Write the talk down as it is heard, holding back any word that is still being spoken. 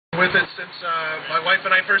with it since my wife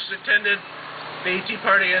and I first attended the Tea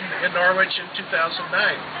Party in Norwich in 2009.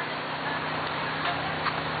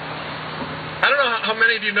 I don't know how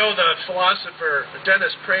many of you know the philosopher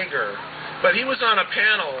Dennis Prager, but he was on a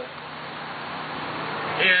panel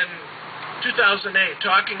in 2008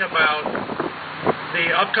 talking about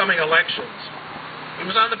the upcoming elections. He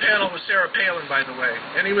was on the panel with Sarah Palin, by the way,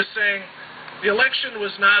 and he was saying the election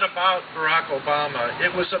was not about Barack Obama.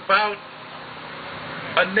 It was about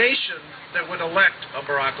a nation that would elect a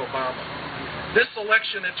Barack Obama. This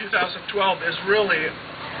election in 2012 is really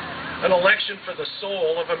an election for the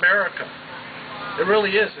soul of America. It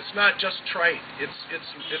really is. It's not just trite. It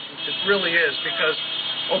really is, because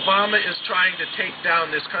Obama is trying to take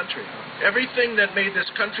down this country. Everything that made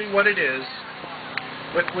this country what it is,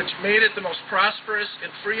 which made it the most prosperous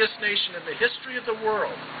and freest nation in the history of the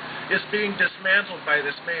world, is being dismantled by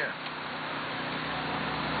this man.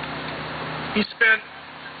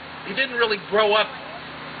 He didn't really grow up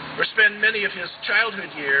or spend many of his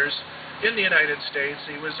childhood years in the United States.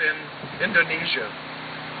 He was in Indonesia.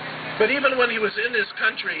 But even when he was in this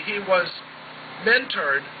country, he was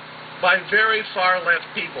mentored by very far-left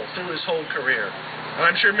people through his whole career. And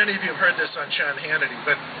I'm sure many of you have heard this on Sean Hannity,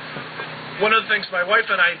 but one of the things my wife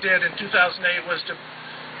and I did in 2008 was to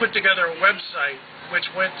put together a website which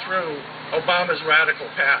went through Obama's radical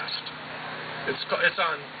past. It's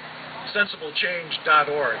on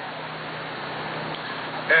sensible.change.org.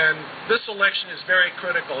 And this election is very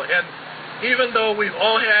critical. And even though we've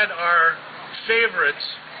all had our favorites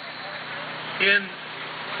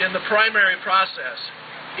in the primary process,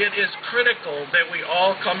 it is critical that we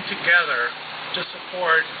all come together to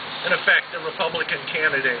support, in effect, the Republican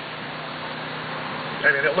candidate. I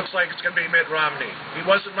mean, it looks like it's going to be Mitt Romney. He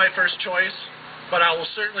wasn't my first choice, but I will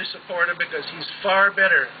certainly support him because he's far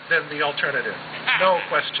better than the alternative. No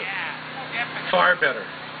question. Far better.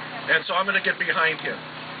 And so I'm going to get behind him.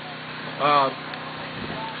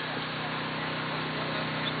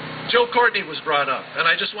 Joe Courtney was brought up, and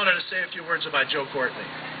I just wanted to say a few words about Joe Courtney.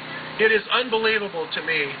 It is unbelievable to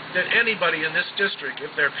me that anybody in this district, if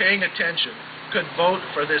they're paying attention, could vote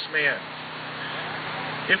for this man.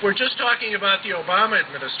 If we're just talking about the Obama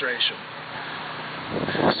administration,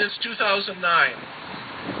 since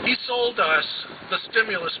 2009, he sold us the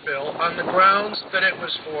stimulus bill on the grounds that it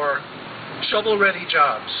was for shovel-ready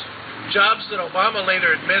jobs. Jobs that Obama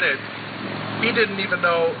later admitted he didn't even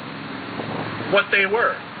know what they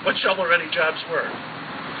were, what shovel-ready jobs were.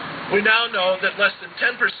 We now know that less than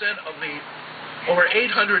 10% of the over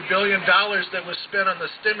 $800 billion that was spent on the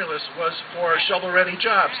stimulus was for shovel-ready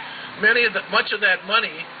jobs. Much of that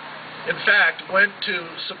money, in fact, went to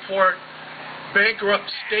support bankrupt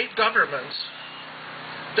state governments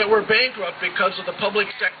that were bankrupt because of the public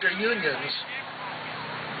sector unions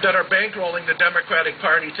that are bankrolling the Democratic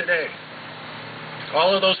Party today.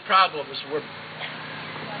 All of those problems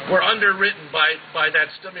were underwritten by that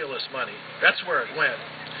stimulus money. That's where it went.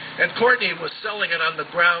 And Courtney was selling it on the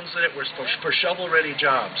grounds that it was for shovel-ready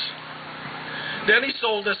jobs. Then he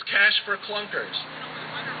sold us cash for clunkers,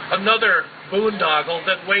 another boondoggle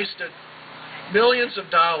that wasted millions of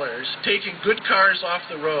dollars taking good cars off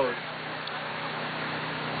the road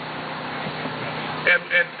and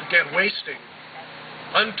again, wasting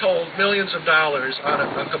untold millions of dollars on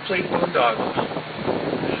a complete boondoggle.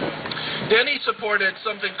 Then he supported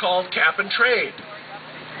something called cap and trade.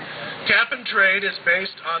 Cap and trade is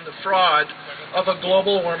based on the fraud of a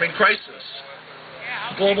global warming crisis.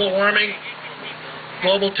 Global warming,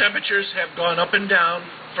 global temperatures have gone up and down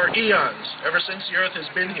for eons, ever since the Earth has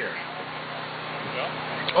been here.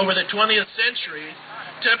 Over the 20th century,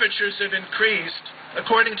 temperatures have increased,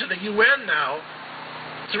 according to the UN now,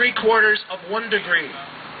 3/4 of 1 degree.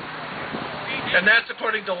 And that's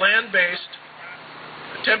according to land-based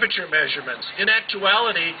temperature measurements. In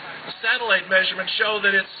actuality, the satellite measurements show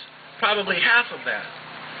that it's probably half of that.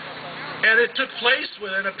 And it took place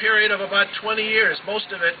within a period of about 20 years,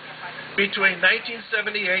 most of it between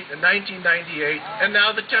 1978 and 1998, and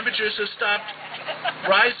now the temperatures have stopped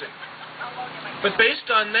rising. But based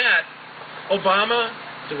on that, Obama,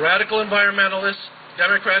 the radical environmentalists,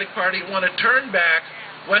 Democratic Party want to turn back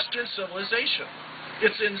Western civilization.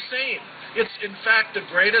 It's insane. It's, in fact, the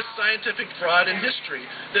greatest scientific fraud in history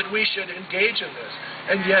that we should engage in this.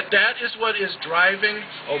 And yet that is what is driving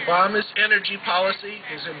Obama's energy policy,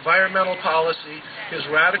 his environmental policy, his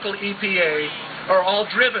radical EPA, are all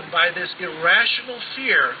driven by this irrational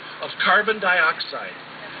fear of carbon dioxide.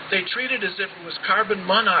 They treat it as if it was carbon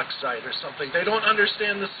monoxide or something. They don't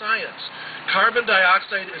understand the science. Carbon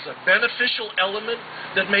dioxide is a beneficial element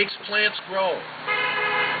that makes plants grow.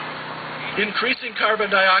 Increasing carbon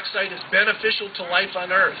dioxide is beneficial to life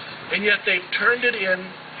on Earth, and yet they've turned it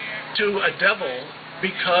into a devil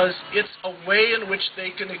because it's a way in which they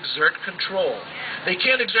can exert control. They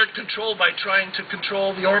can't exert control by trying to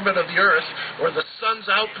control the orbit of the Earth or the sun's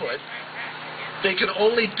output. They can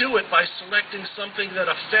only do it by selecting something that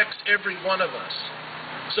affects every one of us.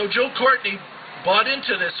 So Joe Courtney bought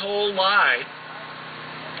into this whole lie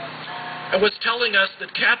and was telling us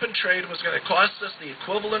that cap and trade was going to cost us the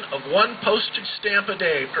equivalent of one postage stamp a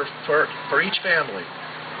day for each family.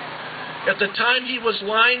 At the time he was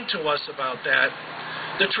lying to us about that,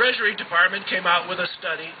 the Treasury Department came out with a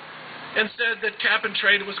study and said that cap and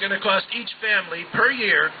trade was going to cost each family per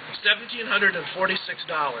year $1,746.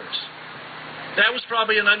 That was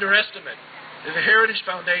probably an underestimate. The Heritage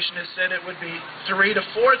Foundation has said it would be $3,000 to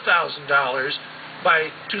 $4,000 by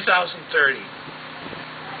 2030.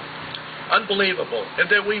 Unbelievable. And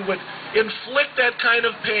that we would inflict that kind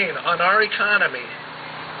of pain on our economy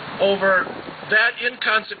over that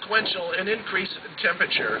inconsequential an increase in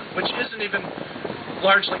temperature, which isn't even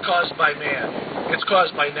largely caused by man. It's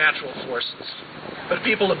caused by natural forces. But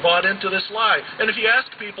people have bought into this lie. And if you ask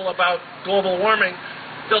people about global warming,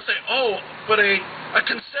 they'll say, oh, but a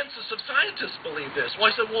consensus of scientists believe this. Well,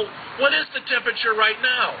 I said, well, what is the temperature right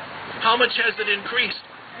now? How much has it increased?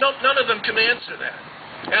 No, none of them can answer that.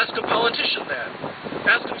 Ask a politician that.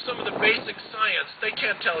 Ask them some of the basic science. They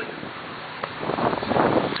can't tell you.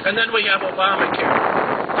 And then we have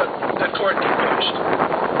Obamacare that Courtney pushed.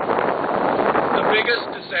 The biggest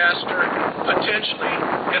disaster, potentially,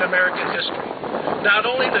 in American history. Not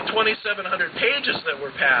only the 2,700 pages that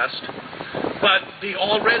were passed, but the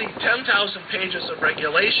already 10,000 pages of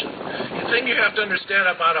regulation. The thing you have to understand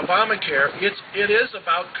about Obamacare, it is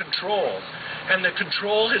about control. And the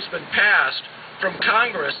control has been passed from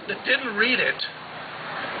Congress that didn't read it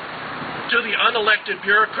to the unelected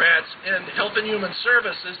bureaucrats in Health and Human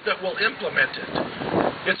Services that will implement it.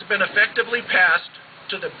 It's been effectively passed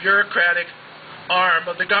to the bureaucratic arm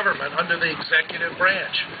of the government under the executive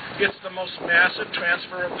branch. It's the most massive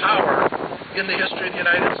transfer of power in the history of the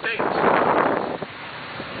United States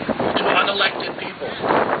to unelected people.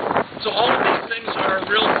 So all of these things are a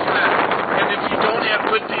real threat, and if you don't have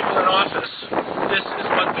good people in office, this is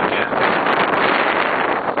what we get.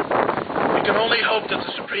 We can only hope that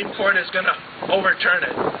the Supreme Court is going to overturn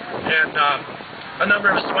it, and a number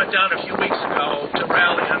of us went down a few weeks ago to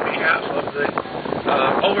rally on behalf of the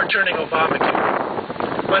overturning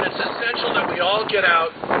Obamacare. But it's essential that we all get out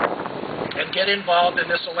and get involved in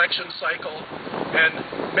this election cycle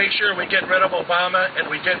and make sure we get rid of Obama and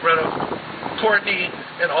we get rid of Courtney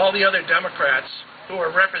and all the other Democrats who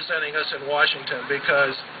are representing us in Washington,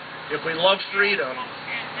 because if we love freedom,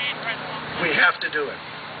 we have to do it.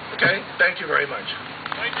 Okay? Thank you very much.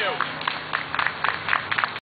 Thank you.